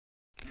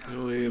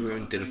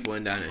yung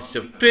telephone down.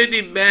 So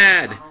pretty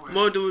bad.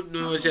 More do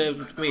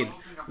mean.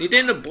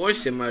 Nintendo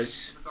boys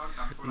mas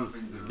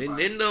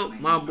Nintendo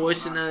mga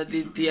boys na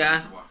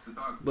ditya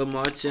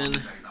Bamotsan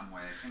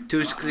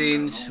 2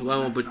 screens, one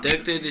more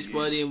protected this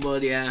body and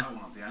body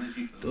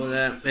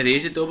Tola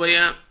Marisa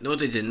Tobaya,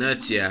 noted the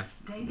nuts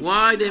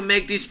Why they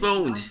make these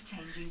phones?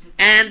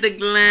 And the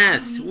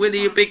glass. Where do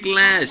you pick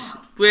glass?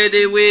 Where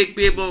they weak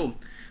people?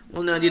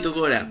 Oh no, dito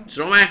ko lang.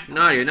 Strong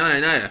no,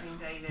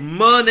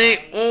 money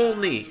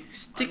only.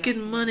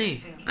 Sticking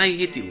money. I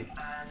hate you.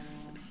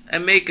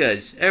 And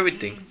makers,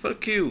 everything.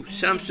 Fuck you,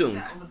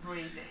 Samsung.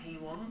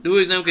 Do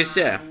it now,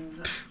 kasi. At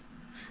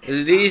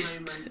least,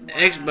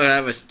 expert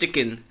have a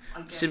sticking.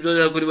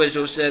 Simple good was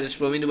so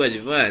satisfying. It was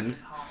fun.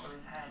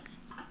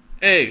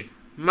 Hey,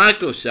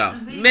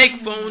 Microsoft,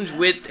 make phones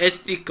with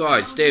SD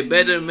cards. They're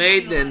better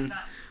made than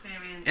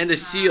and the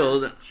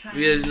sealed.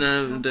 We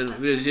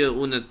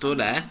seal una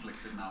tola.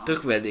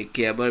 Took well they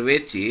care about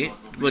Richie,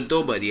 but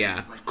nobody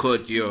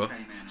caught your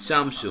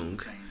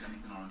Samsung.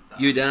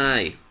 You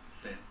die.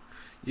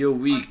 You're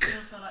weak.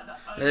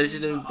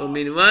 Resident for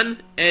me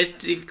one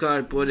SD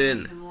card put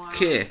in.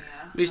 Okay,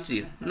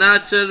 Misty,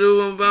 not so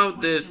room about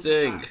this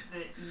thing.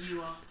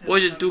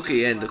 What's it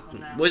Tuki and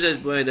what's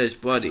that boy that's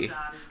body?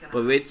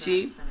 But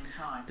Richie,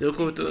 the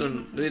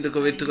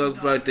COVID to talk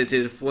about the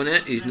telephone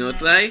is not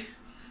right.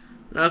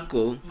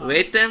 Rocco,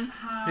 wait them.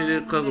 He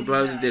will talk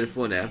about the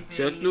telephone.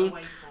 So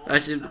I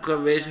should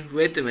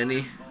wait a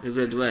minute. You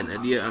got one.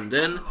 And here I'm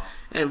done.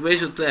 And where's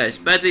your trash?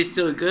 Battery's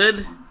still good?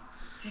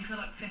 Do you feel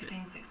like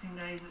 15, 16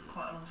 days is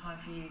quite a long time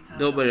for you to...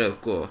 Nobody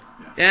of course.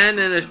 And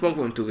then I spoke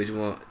from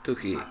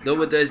Tuki.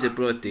 Nobody does the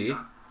proti.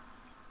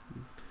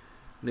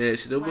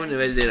 There's nobody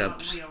knows their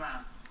ups.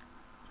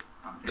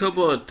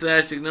 Couple of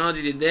trash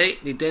technology today.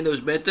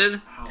 Nintendo's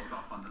better.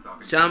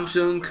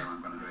 Samsung,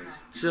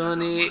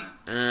 Sony,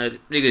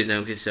 niggas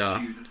now can saw.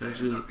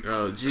 Samsung,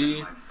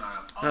 LG.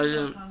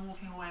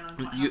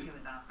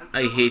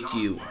 I hate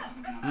you.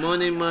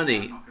 Money.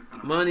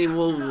 Money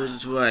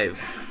Wolf's wife.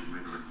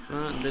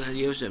 Then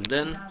adios, I'm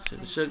done.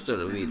 Sector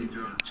of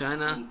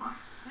China.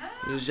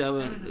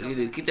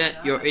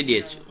 You're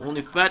idiots.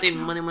 Only fighting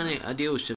money. Adios.